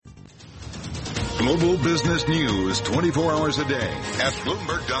Global business news 24 hours a day at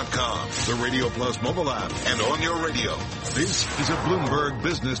Bloomberg.com, the Radio Plus mobile app, and on your radio. This is a Bloomberg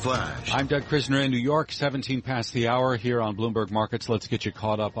Business Flash. I'm Doug Krisner in New York, 17 past the hour here on Bloomberg Markets. Let's get you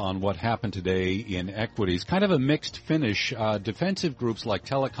caught up on what happened today in equities. Kind of a mixed finish. Defensive groups like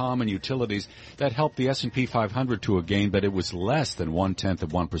telecom and utilities, that helped the S&P 500 to a gain, but it was less than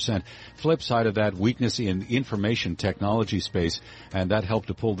 0.1%. Flip side of that, weakness in information technology space, and that helped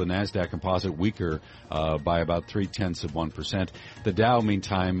to pull the NASDAQ composite weaker by about 0.3%. The Dow,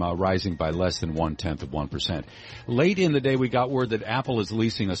 meantime, rising by less than 0.1%. Late in the day, we got word that Apple is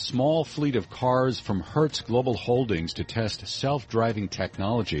leasing a small fleet of cars from Hertz Global Holdings to test self-driving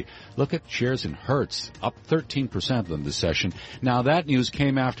technology. Look at shares in Hertz, up 13% in this session. Now, that news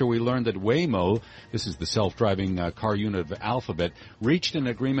came after we learned that Waymo, this is the self-driving car unit of Alphabet, reached an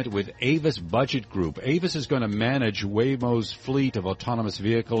agreement with Avis Budget Group. Avis is going to manage Waymo's fleet of autonomous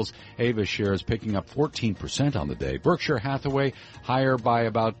vehicles. Avis shares picking up 14% on the day. Berkshire Hathaway higher by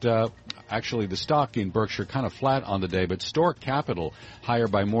about, actually the stock in Berkshire kind of flat on the day, but Store Capital higher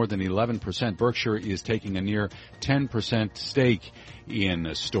by more than 11%. Berkshire is taking a near 10% stake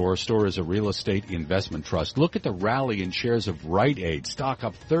in Store. Store is a real estate investment trust. Look at the rally in shares of Rite Aid. Stock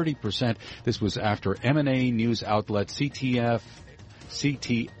up 30%. This was after M&A news outlet CTFN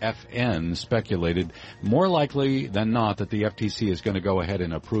speculated more likely than not that the FTC is going to go ahead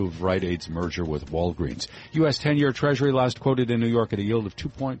and approve Rite Aid's merger with Walgreens. U.S. 10-year Treasury last quoted in New York at a yield of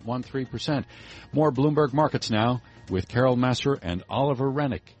 2.13%. More Bloomberg Markets now with Carol Massar and Oliver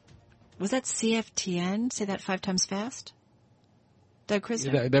Rennick. Was that CFTN? Say that 5 times fast. Doug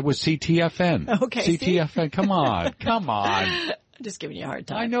Krisner? That was CTFN. Okay. CTFN. See? Come on. I'm just giving you a hard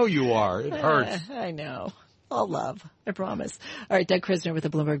time. I know you are. It hurts. I know. All love. I promise. All right, Doug Krisner with the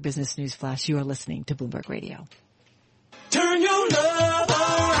Bloomberg Business News Flash. You are listening to Bloomberg Radio. Turn your love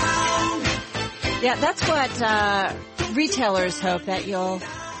around. Yeah, that's what retailers hope, that you'll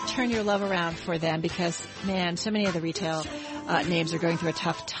turn your love around for them, because, man, so many of the retail names are going through a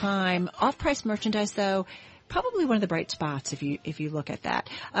tough time. Off-price merchandise, though, probably one of the bright spots if you look at that.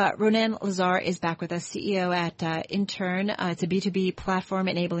 Ronen Lazar is back with us, CEO at InTurn. It's a B2B platform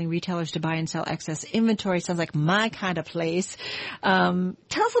enabling retailers to buy and sell excess inventory. Sounds like my kind of place. Tell us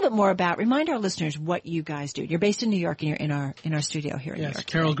a little bit more about, remind our listeners what you guys do. You're based in New York and you're in our studio here in New York. Yes,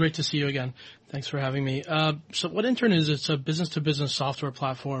 Carol, great to see you again. Thanks for having me. So what InTurn is, it's a business-to-business software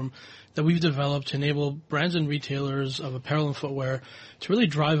platform that we've developed to enable brands and retailers of apparel and footwear to really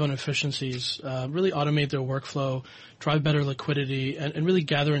drive on efficiencies, really automate their workflow, drive better liquidity, and really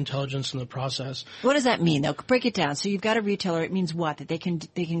gather intelligence in the process. What does that mean, though? Break it down. So you've got a retailer. It means what? That they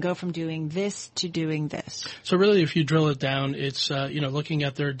can go from doing this to doing this. So really, if you drill it down, it's looking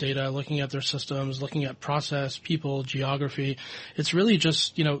at their data, looking at their systems, looking at process, people, geography. It's really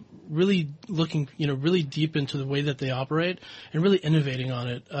just really looking really deep into the way that they operate and really innovating on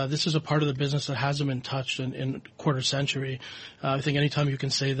it. This is a part of the business that hasn't been touched in a quarter century. I think anytime you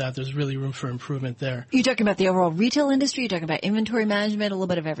can say that, there's really room for improvement there. You're talking about the overall retail industry? You're talking about inventory management, a little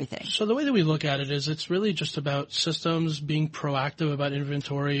bit of everything? So the way that we look at it is it's really just about systems, being proactive about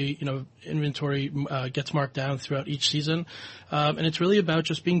inventory. Inventory gets marked down throughout each season. And it's really about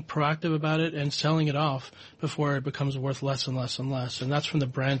just being proactive about it and selling it off before it becomes worth less and less and less. And that's from the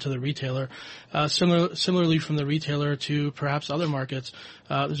brand to the retailer. Similarly from the retailer to perhaps other markets,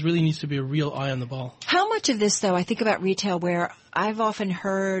 there really needs to be a real eye on the ball. How much of this, though, I think about retail where I've often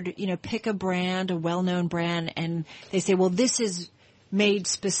heard, pick a brand, a well-known brand, and they say, well, this is made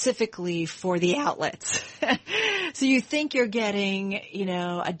specifically for the outlets. So you think you're getting,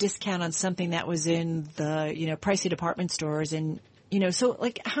 a discount on something that was in the, pricey department stores and, so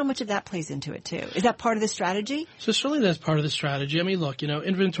how much of that plays into it too? Is that part of the strategy? So certainly that's part of the strategy. I mean, look,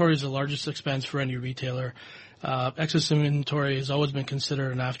 inventory is the largest expense for any retailer. Excess inventory has always been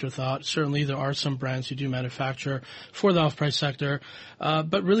considered an afterthought. Certainly there are some brands who do manufacture for the off-price sector,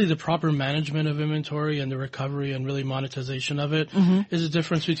 but really the proper management of inventory and the recovery and really monetization of it is the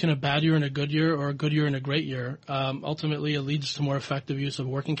difference between a bad year and a good year, or a good year and a great year. Ultimately, it leads to more effective use of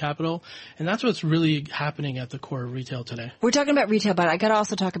working capital, and that's what's really happening at the core of retail today. We're talking about retail, but I got to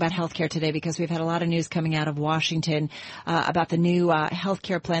also talk about healthcare today, because we've had a lot of news coming out of Washington about the new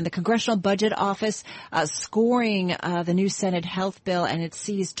healthcare plan. The Congressional Budget Office scoring the new Senate health bill, and it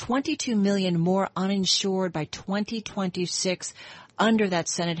sees 22 million more uninsured by 2026. under that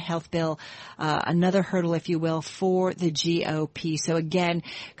Senate health bill, another hurdle, if you will, for the GOP. So again,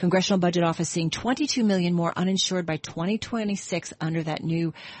 Congressional Budget Office seeing 22 million more uninsured by 2026 under that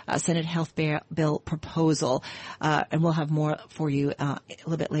new Senate health bill proposal. And we'll have more for you a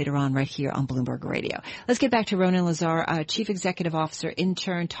little bit later on right here on Bloomberg Radio. Let's get back to Ronen Lazar, Chief Executive Officer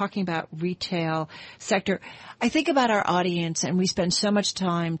InTurn, talking about retail sector. I think about our audience, and we spend so much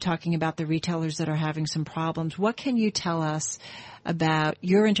time talking about the retailers that are having some problems. What can you tell us about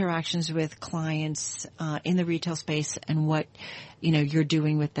your interactions with clients in the retail space and what you're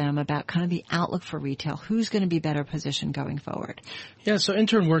doing with them about kind of the outlook for retail? Who's going to be better positioned going forward? Yeah, so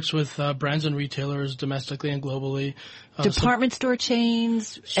InTurn works with brands and retailers domestically and globally. Department store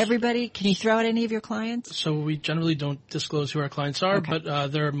chains, everybody? Can you throw out any of your clients? So we generally don't disclose who our clients are, okay.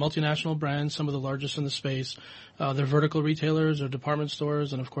 But they're multinational brands, some of the largest in the space. They're vertical retailers or department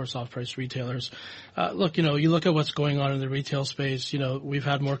stores and, of course, off-price retailers. Look, you look at what's going on in the retail space. We've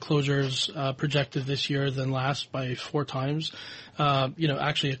had more closures projected this year than last by 4 times.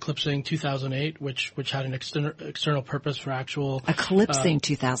 Actually eclipsing 2008, which had an external purpose for actual... Eclipsing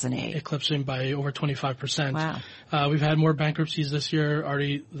 2008. Eclipsing by over 25%. Wow. We've had more bankruptcies this year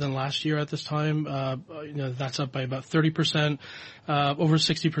already than last year at this time. That's up by about 30%. Over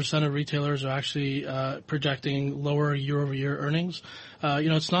 60% of retailers are actually projecting lower year-over-year earnings.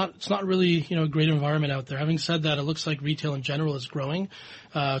 It's not really a great environment out there. Having said that, it looks like retail in general is growing.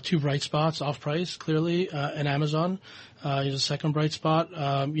 2 bright spots, off-price clearly, and Amazon is a second bright spot.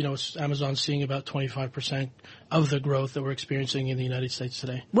 Amazon's seeing about 25% of the growth that we're experiencing in the United States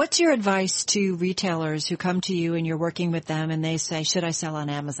today. What's your advice to retailers who come to you and you're working with them and they say, should I sell on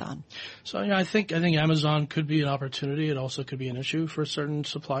Amazon? So I think Amazon could be an opportunity. It also could be an issue for certain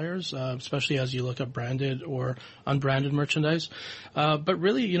suppliers, especially as you look at branded or unbranded merchandise. But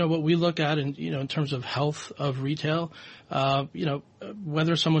really, what we look at in terms of health of retail,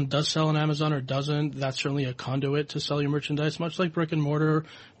 whether someone does sell on Amazon or doesn't, that's certainly a conduit to sell your merchandise, much like brick and mortar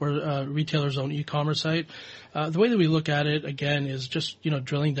or retailer's own e-commerce site. The way that we look at it, again, is just,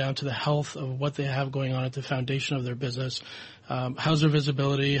 drilling down to the health of what they have going on at the foundation of their business. How's their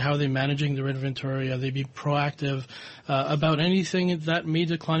visibility? How are they managing their inventory? Are they being proactive about anything that may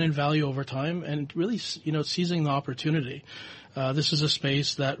decline in value over time? And really, seizing the opportunity. This is a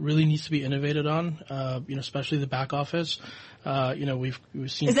space that really needs to be innovated on, especially the back office. We've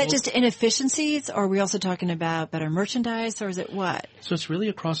seen. Is that just inefficiencies, or are we also talking about better merchandise, or is it what? So it's really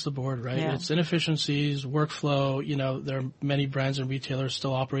across the board, right? Yeah. It's inefficiencies, workflow. There are many brands and retailers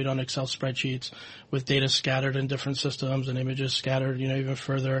still operate on Excel spreadsheets with data scattered in different systems and images scattered, even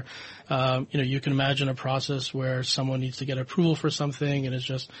further. You can imagine a process where someone needs to get approval for something and it's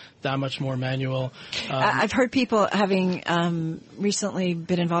just that much more manual. I've heard people having recently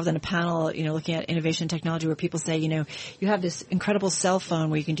been involved in a panel, looking at innovation technology where people say, you have this incredible cell phone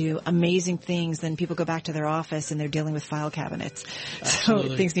where you can do amazing things, then people go back to their office and they're dealing with file cabinets. Absolutely.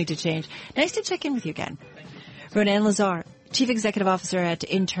 So things need to change. Nice to check in with you again. Ronen Lazar, Chief Executive Officer at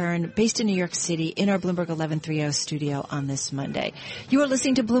InTurn, based in New York City, in our Bloomberg 1130 studio on this Monday. You are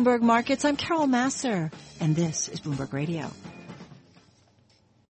listening to Bloomberg Markets. I'm Carol Massar, and this is Bloomberg Radio.